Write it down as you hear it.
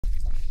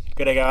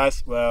G'day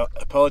guys, well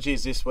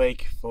apologies this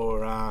week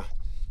for a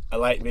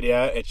late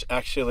video. It's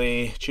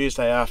actually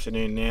Tuesday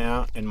afternoon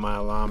now and my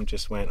alarm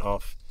just went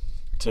off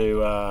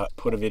to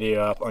put a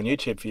video up on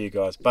YouTube for you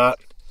guys. But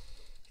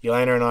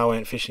Yelena and I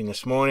went fishing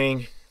this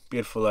morning,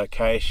 beautiful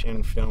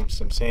location, filmed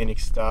some scenic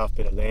stuff,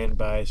 bit of land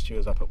based. She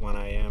was up at 1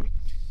 AM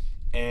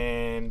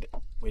and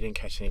we didn't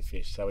catch any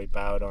fish, so we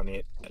bailed on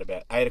it at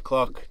about 8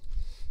 o'clock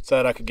so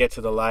that I could get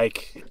to the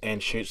lake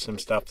and shoot some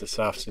stuff this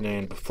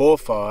afternoon before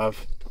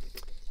 5.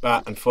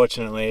 But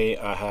unfortunately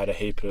I had a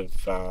heap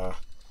of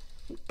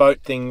boat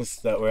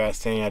things that were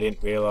outstanding I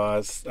didn't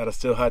realise that I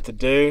still had to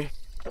do,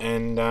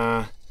 and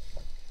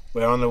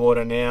we're on the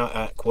water now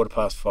at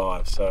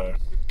 5:15, so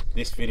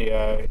this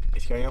video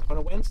is going up on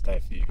a Wednesday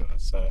for you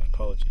guys, so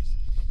apologies.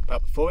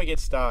 But before we get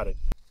started,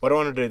 what I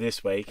want to do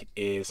this week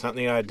is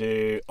something I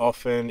do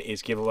often,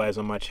 is giveaways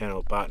on my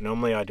channel, but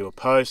normally I do a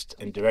post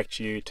and direct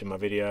you to my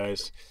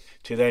videos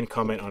to then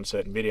comment on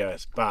certain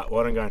videos. But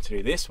what I'm going to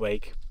do this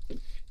week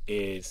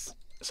is,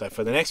 so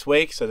for the next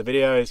week, so the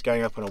video is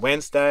going up on a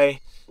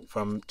Wednesday,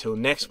 from till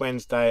next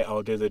Wednesday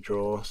I'll do the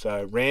draw.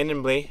 So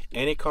randomly,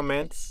 any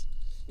comments,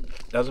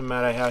 doesn't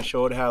matter how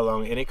short, how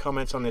long, any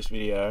comments on this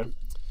video,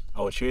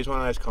 I will choose one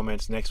of those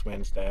comments next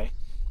Wednesday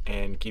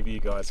and give you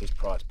guys this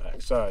prize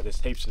pack. So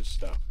there's heaps of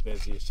stuff.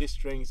 There's the assist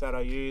strings that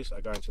I use,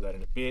 I'll go into that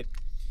in a bit.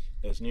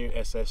 There's new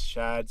SS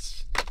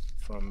Shads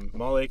from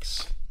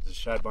Molix. There's a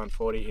Shad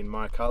 140 in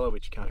my colour,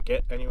 which you can't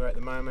get anywhere at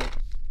the moment.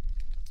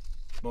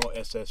 More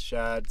SS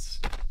Shads.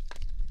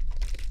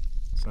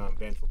 Some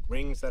Vanfook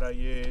rings that I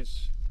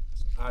use,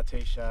 some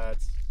RT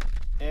Shads,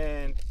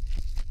 and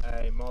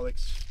a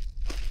Molix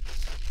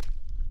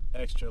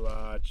extra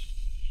large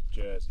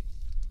jersey.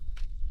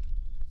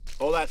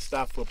 All that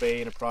stuff will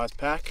be in a prize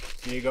pack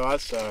for you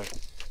guys, so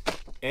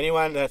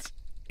anyone that's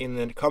in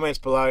the comments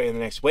below in the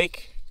next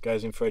week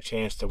goes in for a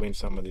chance to win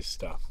some of this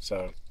stuff.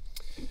 So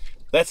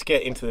let's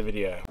get into the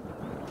video.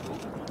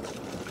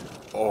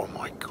 Oh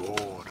my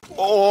god.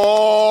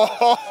 Oh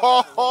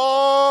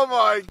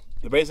my.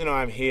 The reason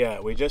I'm here,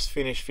 we just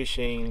finished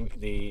fishing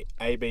the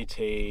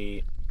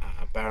ABT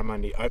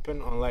Barramundi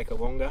Open on Lake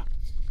Awoonga.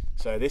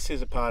 So this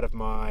is a part of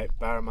my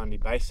Barramundi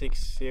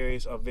Basics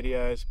series of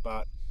videos,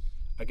 but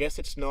I guess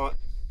it's not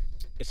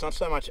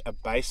so much a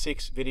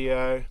basics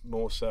video,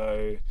 more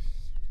so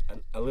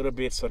a little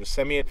bit sort of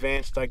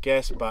semi-advanced, I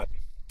guess, but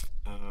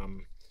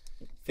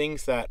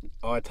things that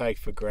I take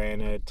for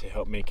granted to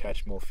help me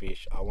catch more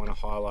fish. I want to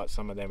highlight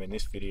some of them in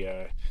this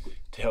video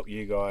to help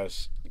you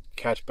guys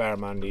catch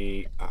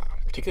barramundi,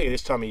 particularly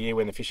this time of year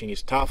when the fishing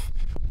is tough,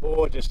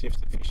 or just if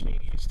the fishing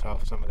is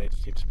tough, some of these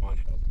tips might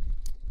help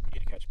you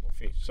to catch more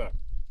fish.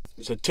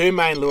 So two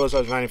main lures I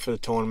was running for the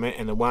tournament,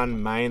 and the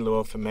one main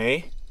lure for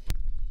me,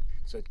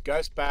 so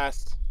Ghost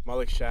Bass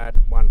Molix Shad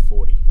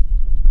 140.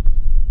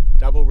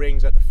 Double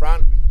rings at the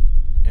front,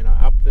 and I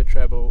upped the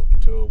treble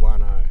to a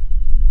 1.0.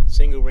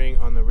 Single ring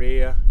on the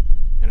rear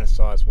and a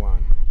size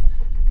 1.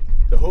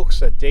 The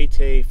hooks are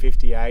DT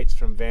 58s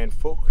from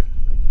Vanfook.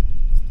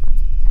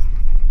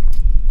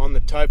 On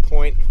the toe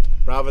point,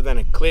 rather than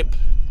a clip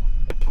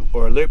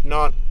or a loop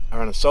knot, I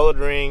run a solid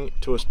ring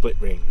to a split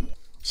ring.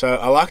 So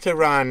I like to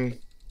run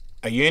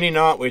a uni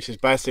knot, which is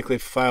basically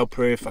fail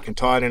proof. I can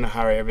tie it in a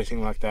hurry,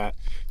 everything like that,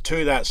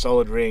 to that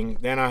solid ring.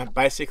 Then I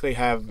basically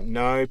have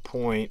no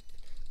point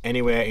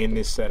anywhere in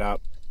this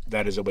setup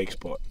that is a weak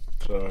spot.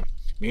 So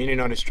uni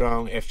knot is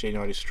strong, FG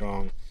knot is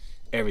strong,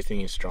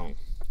 everything is strong.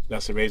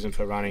 That's the reason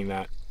for running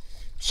that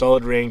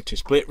solid ring to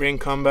split ring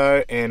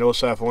combo. And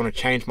also if I want to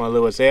change my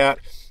lures out,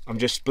 I'm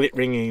just split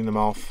ringing them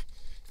off,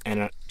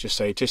 and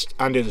just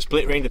undo the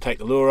split ring to take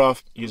the lure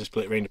off, use a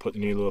split ring to put the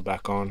new lure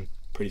back on.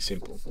 Pretty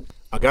simple.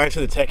 I'll go into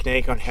the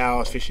technique on how I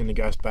was fishing the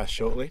Ghost Bass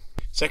shortly.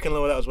 Second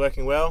lure that was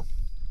working well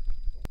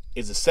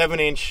is a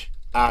 7-inch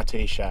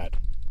RT Shad.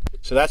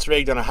 So that's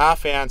rigged on a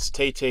 1/2 ounce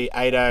TT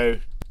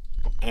 80,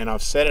 and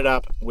I've set it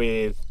up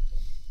with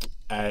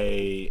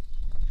a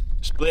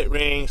split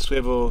ring,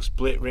 swivel,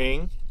 split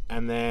ring,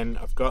 and then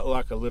I've got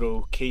like a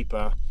little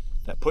keeper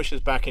that pushes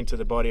back into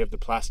the body of the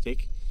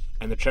plastic,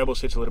 and the treble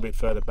sits a little bit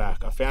further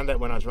back. I found that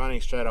when I was running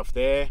straight off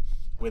there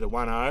with a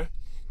 1.0,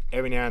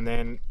 every now and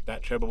then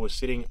that treble was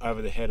sitting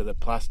over the head of the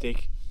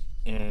plastic,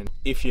 and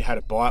if you had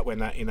a bite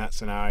when in that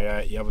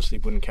scenario, you obviously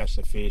wouldn't catch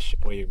the fish,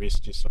 or you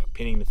risk just like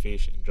pinning the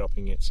fish and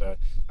dropping it. So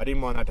I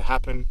didn't want that to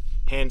happen,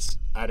 hence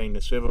adding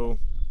the swivel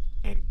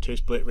and 2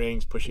 split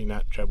rings, pushing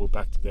that treble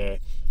back to there,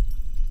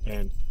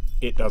 and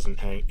it doesn't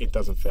hang, it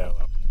doesn't foul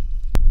up.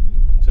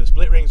 So the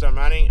split rings I'm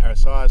running are a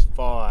size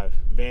 5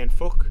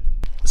 Vanfook.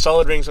 The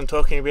solid rings I'm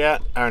talking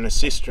about are an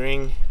assist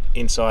ring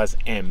in size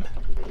M.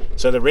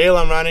 So the reel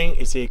I'm running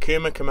is the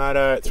Okuma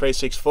Komodo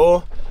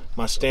 364,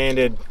 my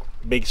standard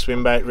big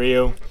swim bait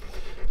reel.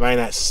 Running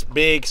that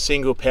big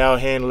single power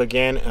handle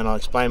again, and I'll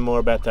explain more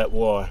about that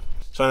why.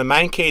 So the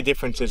main key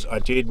differences I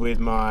did with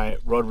my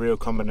rod reel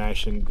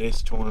combination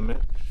this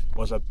tournament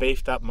was I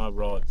beefed up my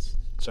rods.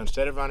 So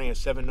instead of running a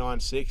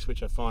 796,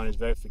 which I find is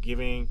very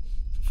forgiving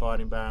for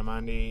fighting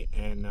barramundi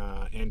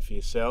and for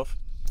yourself,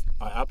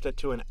 I upped it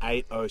to an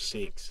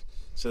 806.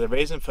 So the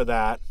reason for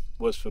that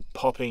was for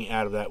popping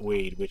out of that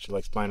weed, which I'll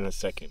explain in a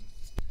second.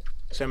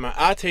 So my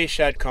RT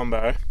Shad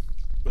combo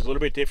was a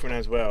little bit different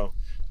as well.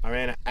 I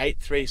ran an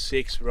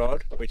 836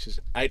 rod, which is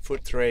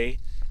 8'3"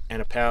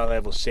 and a power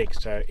level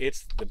 6. So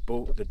it's the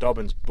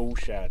Dobyns Bull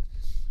Shad.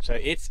 So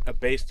it's a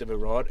beast of a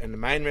rod, and the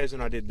main reason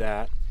I did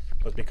that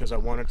was because I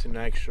wanted to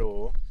make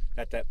sure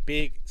that that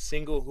big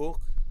single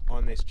hook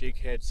on this jig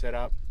head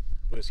setup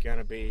was going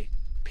to be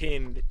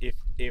pinned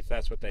if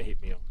that's what they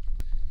hit me on.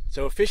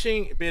 So we're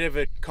fishing a bit of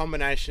a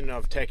combination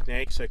of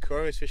techniques. So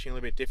Corey was fishing a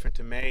little bit different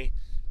to me,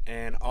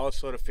 and I was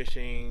sort of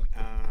fishing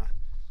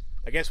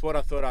I guess what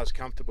I thought I was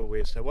comfortable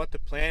with. So what the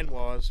plan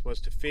was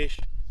to fish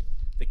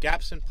the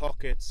gaps and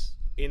pockets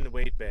in the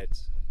weed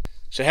beds.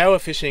 So how we're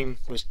fishing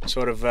was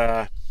sort of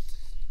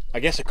I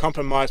guess a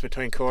compromise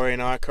between Corey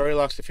and I. Corey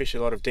likes to fish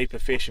a lot of deeper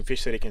fish and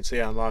fish that he can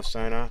see on live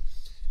sonar,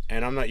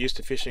 and I'm not used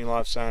to fishing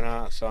live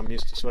sonar, so I'm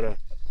used to sort of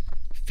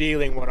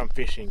feeling what I'm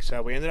fishing.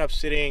 So we ended up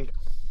sitting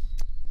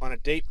on a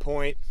deep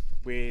point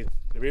with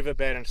the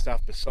riverbed and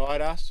stuff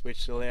beside us,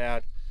 which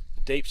allowed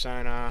the deep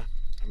sonar,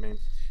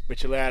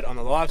 which allowed on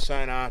the live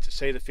sonar to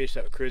see the fish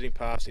that were cruising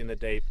past in the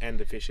deep and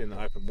the fish in the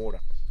open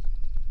water.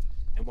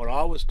 And what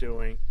I was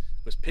doing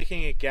was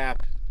picking a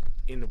gap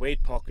in the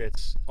weed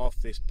pockets off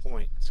this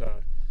point.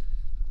 So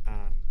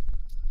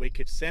we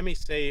could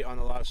semi-see on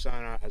the live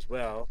sonar as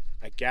well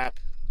a gap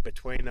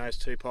between those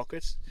two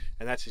pockets,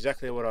 and that's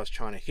exactly what I was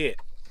trying to hit.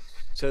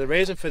 So the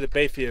reason for the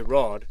beefier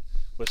rod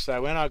was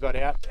so when I got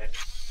out there,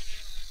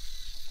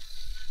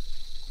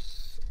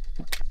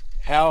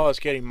 how I was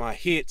getting my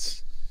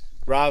hits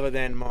rather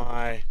than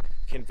my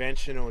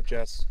conventional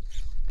just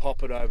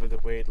pop it over the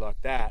weed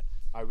like that.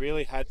 I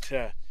really had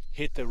to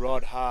hit the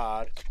rod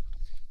hard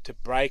to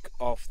break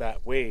off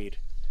that weed,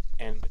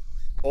 and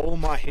all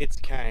my hits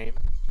came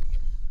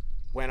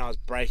when I was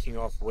breaking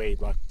off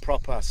weed, like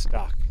proper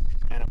stuck.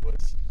 And it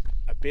was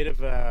a bit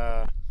of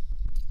a,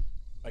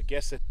 I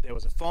guess there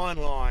was a fine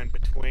line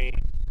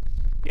between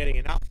getting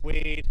enough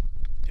weed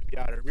to be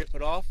able to rip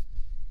it off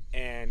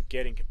and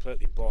getting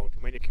completely bogged.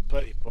 And when you're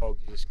completely bogged,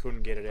 you just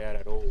couldn't get it out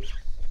at all,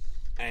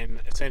 and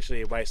essentially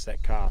you waste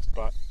that cast.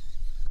 But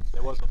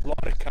there was a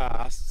lot of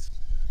casts,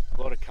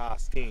 a lot of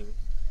casting,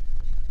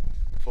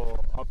 for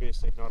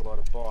obviously not a lot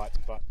of bites.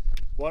 But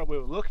what we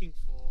were looking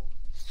for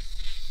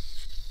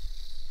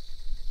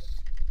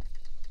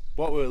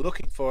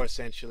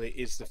essentially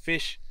is the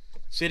fish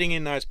sitting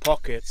in those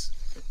pockets,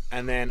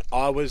 and then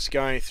I was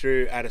going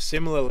through at a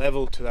similar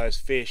level to those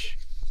fish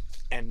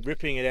and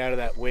ripping it out of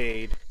that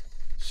weed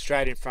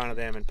straight in front of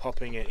them and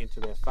popping it into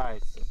their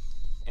face.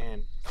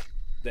 And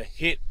the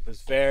hit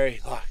was very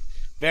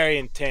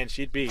intense.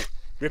 You'd be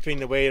ripping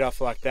the weed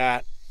off like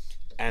that,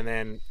 and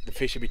then the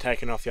fish would be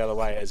taken off the other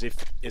way as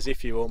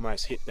if you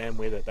almost hit them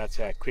with it. That's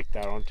how quick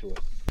they're onto it.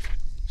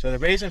 So the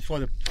reason for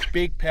the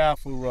big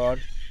powerful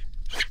rod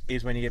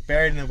is when you get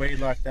buried in the weed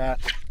like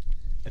that,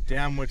 a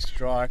downward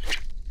strike,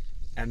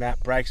 and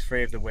that breaks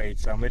free of the weed.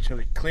 So I'm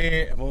literally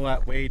clear of all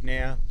that weed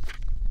now,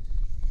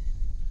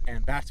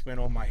 and that's when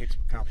all my hits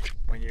were coming.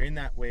 When you're in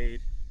that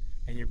weed,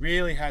 and you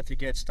really had to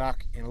get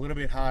stuck in a little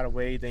bit harder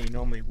weed than you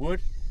normally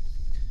would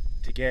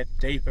to get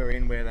deeper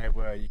in where they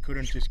were. You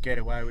couldn't just get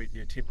away with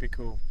your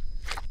typical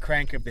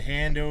crank of the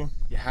handle.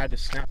 You had to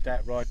snap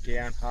that rod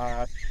down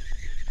hard,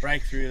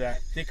 break through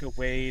that thicker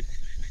weed,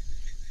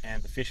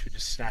 and the fish were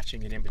just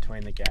snatching it in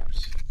between the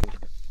gaps.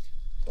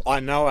 I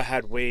know I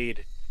had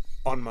weed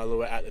on my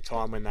lure at the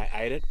time when they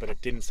ate it, but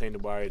it didn't seem to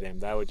worry them.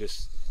 They were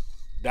just,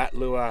 that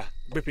lure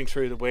ripping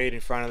through the weed in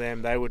front of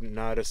them, they wouldn't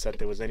notice that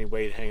there was any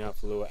weed hanging off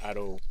the lure at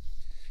all.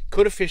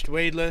 Could have fished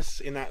weedless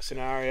in that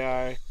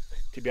scenario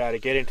to be able to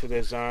get into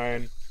their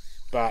zone,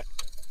 but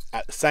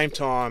at the same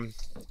time,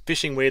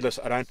 fishing weedless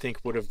I don't think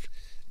would have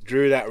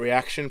drew that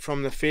reaction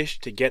from the fish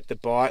to get the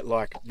bite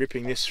like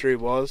ripping this through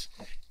was.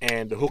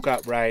 And the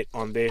hookup rate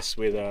on this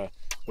with a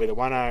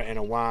 1.0 and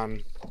a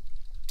 1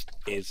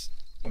 is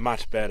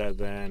much better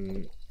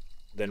than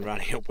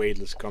running a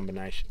weedless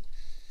combination.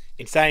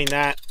 In saying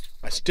that,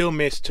 I still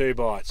missed 2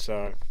 bites,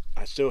 so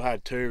I still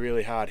had 2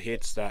 really hard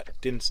hits that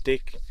didn't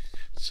stick.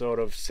 Sort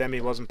of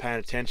semi wasn't paying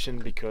attention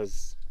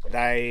because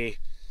they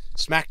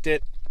smacked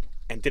it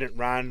and didn't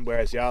run,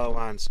 whereas the other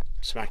ones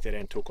smacked it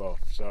and took off.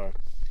 So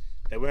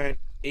they weren't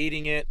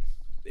eating it,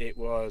 it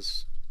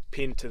was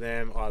pinned to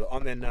them either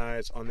on their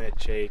nose, on their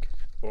cheek,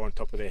 or on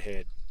top of their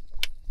head.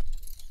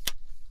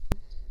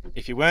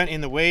 If you weren't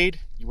in the weed,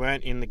 you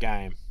weren't in the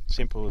game.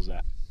 Simple as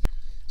that.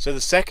 So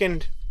the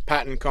second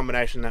pattern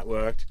combination that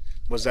worked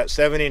was that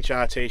 7-inch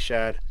RT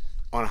Shad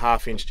on a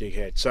 1/2-inch jig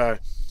head. So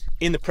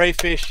in the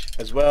pre-fish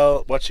as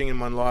well, watching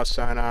them on live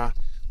sonar,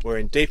 we're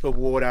in deeper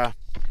water.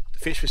 The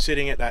fish were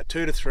sitting at that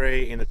 2 to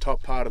 3 in the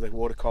top part of the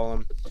water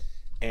column,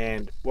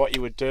 and what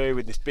you would do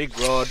with this big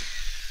rod,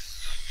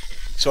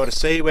 sort of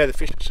see where the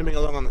fish are swimming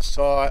along on the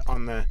side,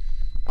 on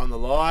the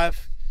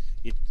live.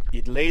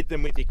 You'd lead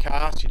them with your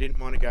cast. You didn't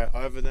want to go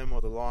over them or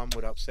the line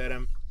would upset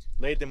them.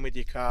 Lead them with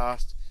your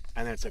cast,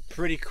 and then it's a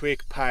pretty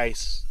quick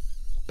pace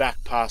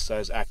back past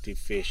those active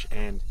fish.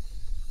 And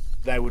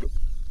they would,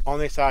 on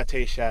this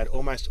RT Shad,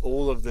 almost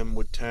all of them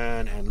would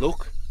turn and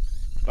look,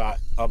 but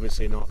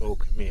obviously not all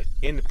commit.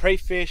 In the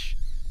pre-fish,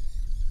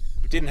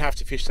 we didn't have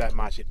to fish that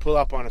much. You'd pull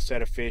up on a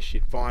set of fish,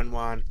 you'd find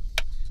one,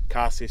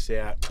 cast this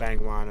out,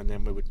 bang one, and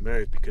then we would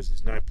move, because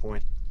there's no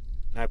point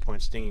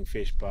stinging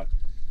fish. But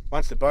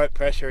once the boat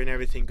pressure and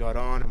everything got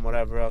on and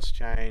whatever else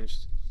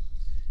changed,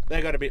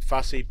 they got a bit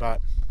fussy,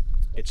 but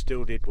it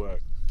still did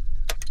work.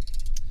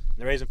 And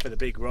the reason for the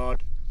big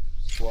rod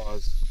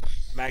was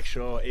make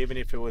sure, even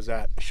if it was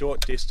at a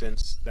short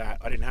distance, that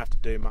I didn't have to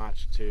do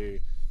much to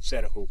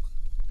set a hook,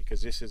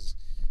 because this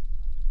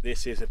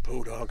is a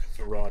bulldog of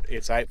a rod.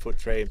 It's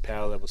 8'3" and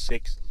power level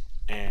 6,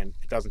 and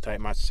it doesn't take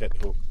much to set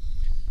the hook.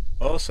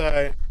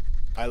 Also,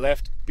 I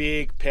left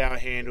big power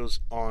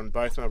handles on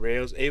both my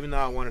reels, even though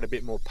I wanted a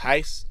bit more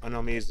pace. I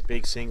normally use the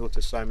big single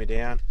to slow me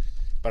down,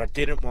 but I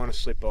didn't want to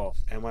slip off.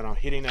 And when I'm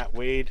hitting that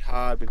weed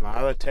hard with my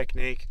other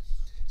technique,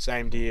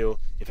 same deal.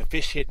 If a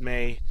fish hit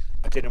me,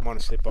 I didn't want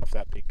to slip off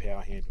that big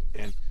power handle.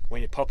 And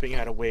when you're popping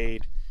out a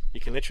weed, you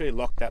can literally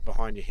lock that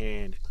behind your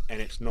hand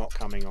and it's not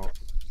coming off.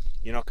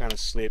 You're not going to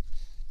slip,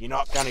 you're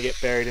not going to get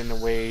buried in the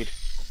weed,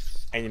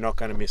 and you're not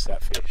going to miss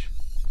that fish.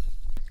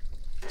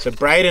 So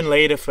braid and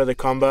leader for the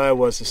combo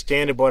was the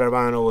standard what I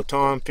run all the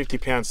time, 50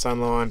 pound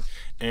Sunline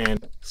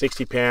and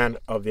 60 pound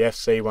of the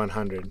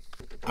FC100.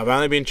 I've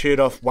only been chewed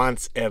off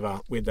once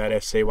ever with that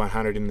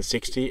FC100 in the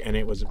 60, and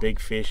it was a big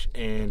fish,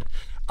 and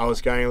I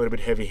was going a little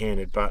bit heavy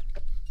handed, but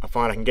I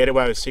find I can get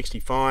away with 60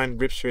 fine,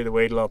 rips through the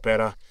weed a lot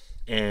better,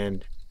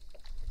 and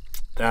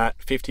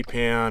that 50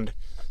 pound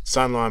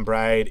Sunline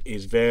braid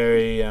is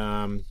very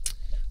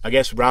I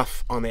guess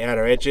rough on the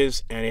outer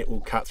edges, and it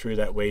will cut through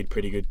that weed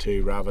pretty good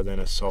too, rather than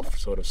a soft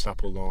sort of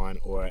supple line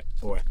or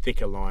a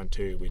thicker line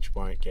too, which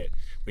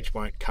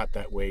won't cut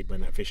that weed when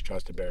that fish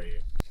tries to bury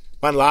you.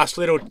 One last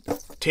little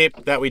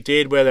tip that we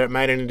did, whether it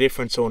made any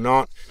difference or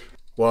not,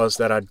 was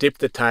that I dipped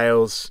the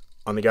tails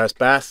on the ghost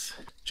bass,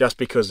 just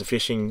because the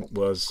fishing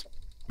was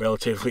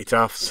relatively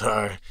tough,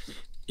 so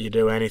you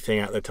do anything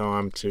at the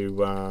time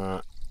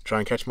to try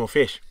and catch more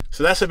fish.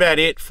 So that's about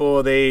it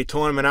for the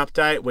tournament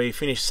update. We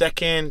finished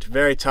second,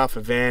 very tough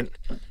event.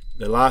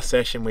 The last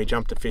session we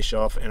jumped a fish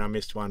off and I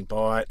missed one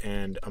bite,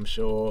 and I'm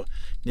sure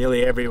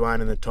nearly everyone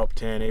in the top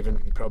 10,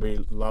 even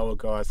probably lower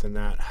guys than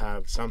that,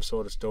 have some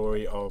sort of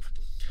story of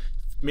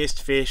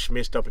missed fish,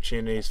 missed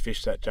opportunities,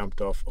 fish that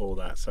jumped off, all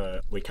that.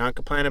 So we can't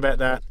complain about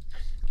that.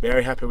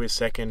 Very happy with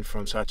second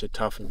from such a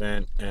tough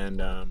event, and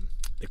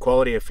the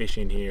quality of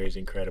fishing here is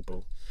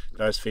incredible.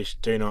 Those fish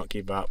do not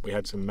give up. We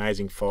had some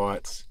amazing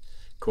fights.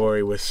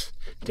 Corey was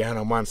down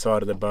on one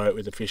side of the boat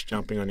with the fish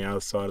jumping on the other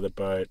side of the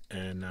boat,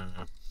 and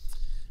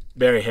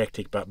very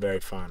hectic but very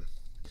fun.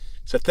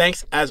 So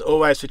thanks as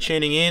always for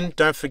tuning in.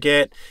 Don't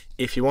forget,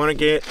 if you want to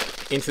get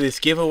into this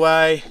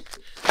giveaway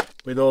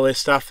with all this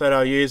stuff that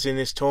I use in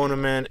this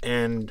tournament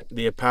and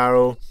the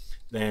apparel,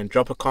 then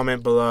drop a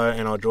comment below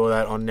and I'll draw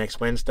that on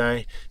next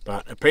Wednesday.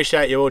 But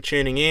appreciate you all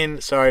tuning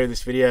in. Sorry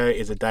this video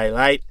is a day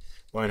late.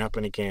 Won't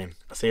happen again.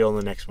 I'll see you all in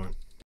the next one.